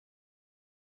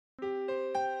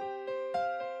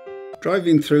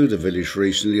Driving through the village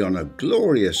recently on a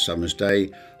glorious summer's day,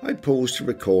 I paused to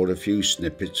record a few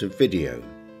snippets of video.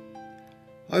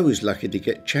 I was lucky to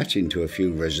get chatting to a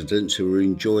few residents who were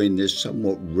enjoying this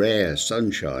somewhat rare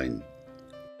sunshine.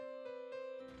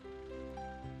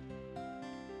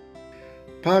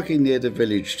 Parking near the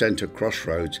village centre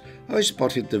crossroads, I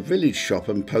spotted the village shop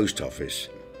and post office.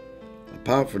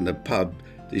 Apart from the pub,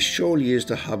 this surely is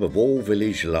the hub of all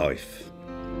village life.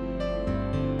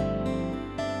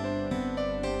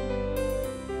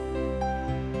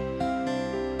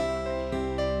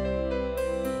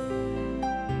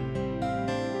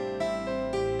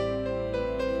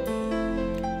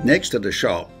 Next to the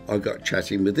shop, I got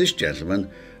chatting with this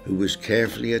gentleman who was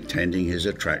carefully attending his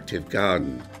attractive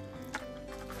garden.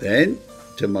 Then,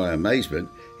 to my amazement,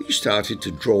 he started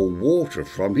to draw water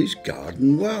from his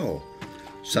garden well,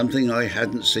 something I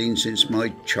hadn't seen since my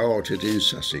childhood in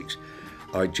Sussex.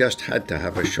 I just had to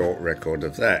have a short record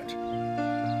of that.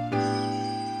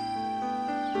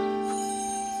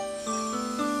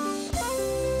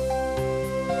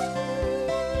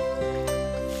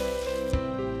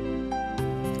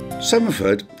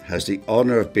 Somerford has the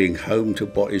honour of being home to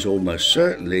what is almost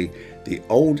certainly the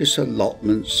oldest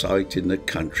allotment site in the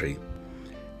country.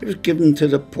 It was given to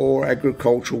the poor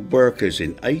agricultural workers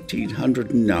in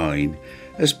 1809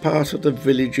 as part of the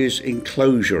Villages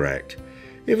Enclosure Act.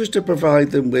 It was to provide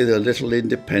them with a little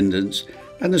independence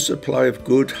and a supply of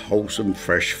good, wholesome,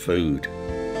 fresh food.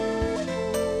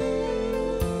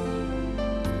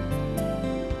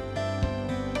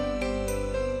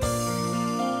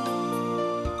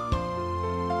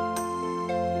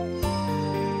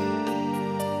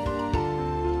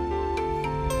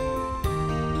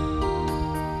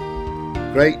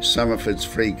 Great Somerford's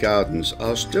free gardens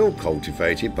are still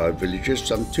cultivated by villagers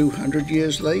some 200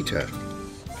 years later.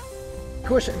 Of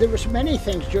course, there was many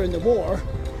things during the war.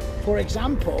 For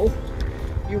example,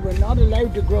 you were not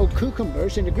allowed to grow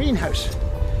cucumbers in the greenhouse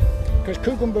because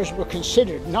cucumbers were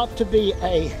considered not to be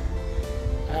a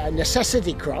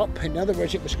necessity crop. In other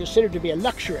words, it was considered to be a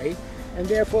luxury, and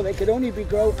therefore they could only be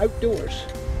grown outdoors.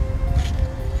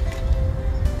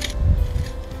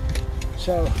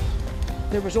 So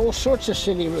there was all sorts of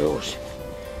silly rules,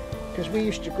 because we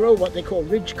used to grow what they call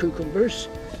ridge cucumbers,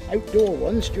 outdoor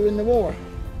ones, during the war,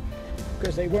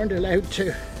 because they weren't allowed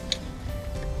to,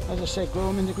 as I say, grow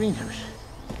them in the greenhouse.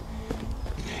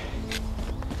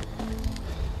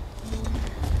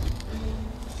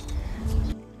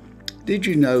 Did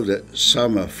you know that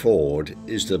Somerford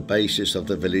is the basis of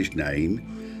the village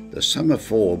name? The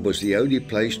Somerford was the only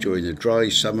place during the dry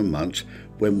summer months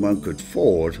when one could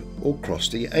ford or cross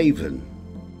the Avon.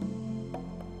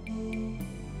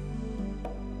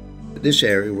 This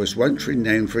area was once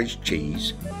renowned for its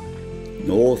cheese.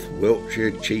 North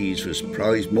Wiltshire cheese was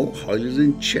prized more highly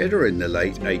than cheddar in the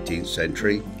late 18th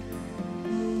century.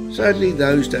 Sadly,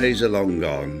 those days are long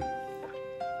gone.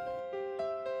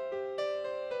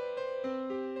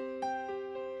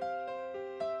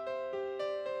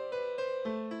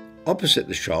 Opposite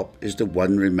the shop is the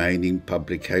one remaining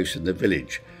public house in the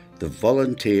village, the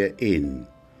Volunteer Inn.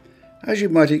 As you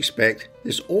might expect,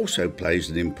 this also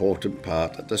plays an important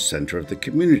part at the centre of the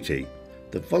community.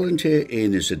 The Volunteer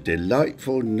Inn is a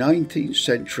delightful 19th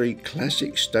century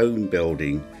classic stone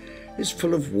building. It's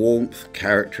full of warmth,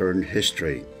 character and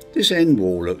history. This end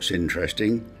wall looks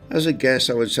interesting. As a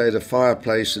guess, I would say the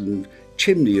fireplace and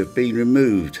chimney have been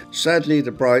removed. Sadly,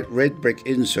 the bright red brick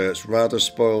inserts rather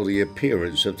spoil the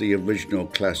appearance of the original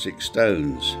classic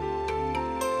stones.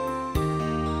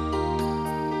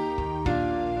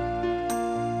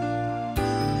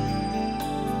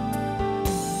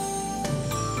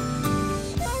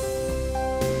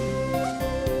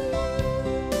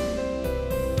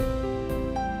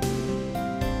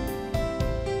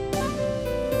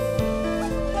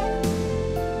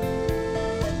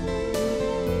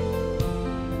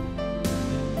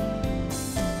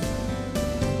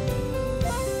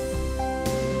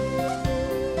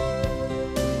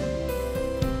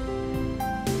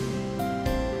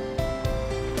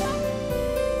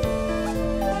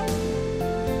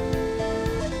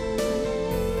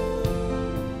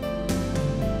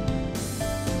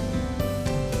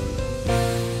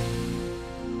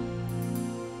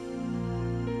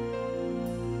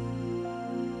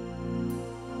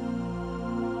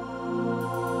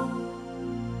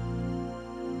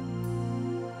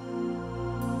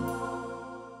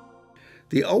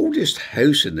 The oldest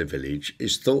house in the village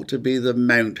is thought to be the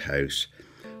Mount House.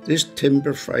 This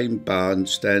timber-frame barn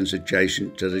stands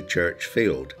adjacent to the church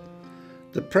field.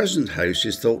 The present house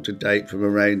is thought to date from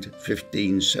around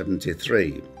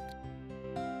 1573.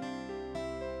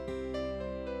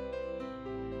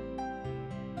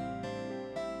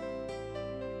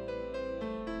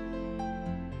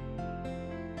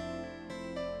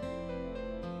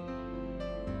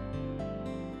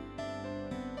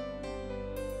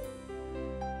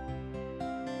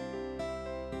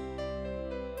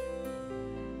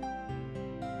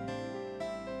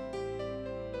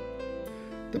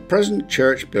 The present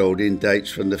church building dates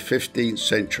from the 15th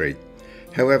century.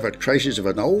 However, traces of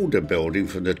an older building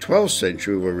from the 12th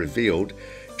century were revealed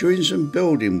during some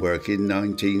building work in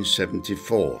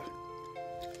 1974.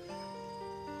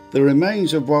 The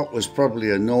remains of what was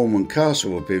probably a Norman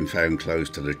castle have been found close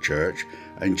to the church,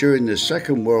 and during the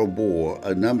Second World War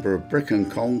a number of brick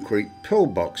and concrete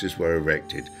pillboxes were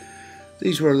erected.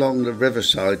 These were along the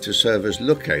riverside to serve as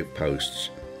lookout posts.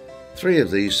 3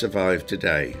 of these survive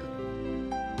today.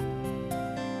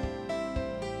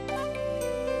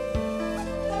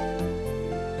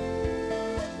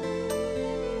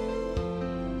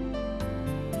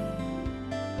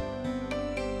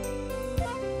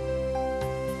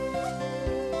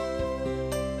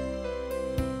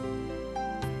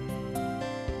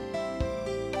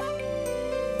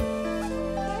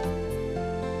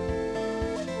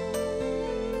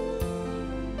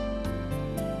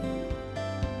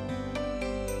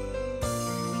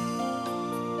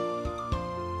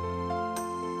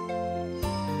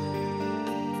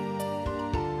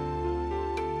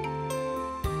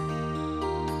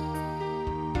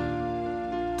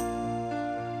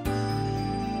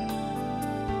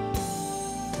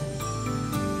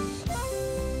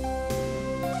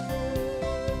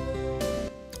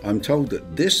 I'm told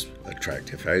that this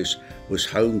attractive house was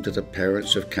home to the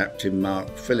parents of Captain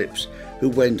Mark Phillips, who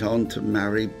went on to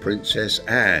marry Princess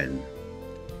Anne.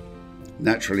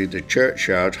 Naturally, the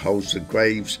churchyard holds the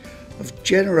graves of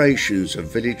generations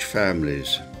of village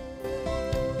families.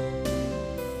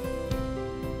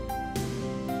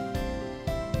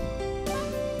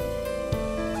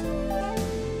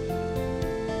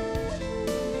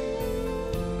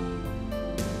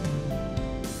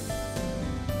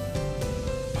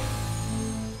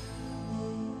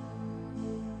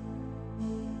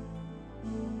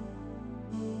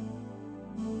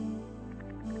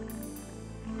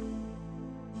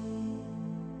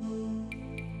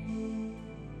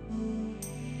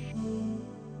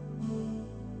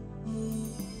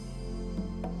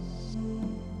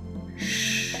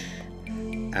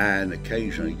 And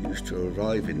occasionally used to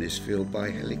arrive in this field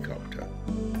by helicopter.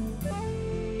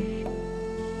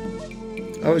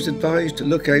 I was advised to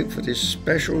look out for this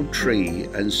special tree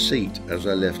and seat as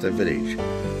I left the village.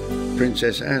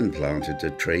 Princess Anne planted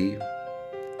the tree,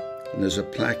 and there's a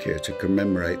plaque here to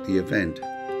commemorate the event.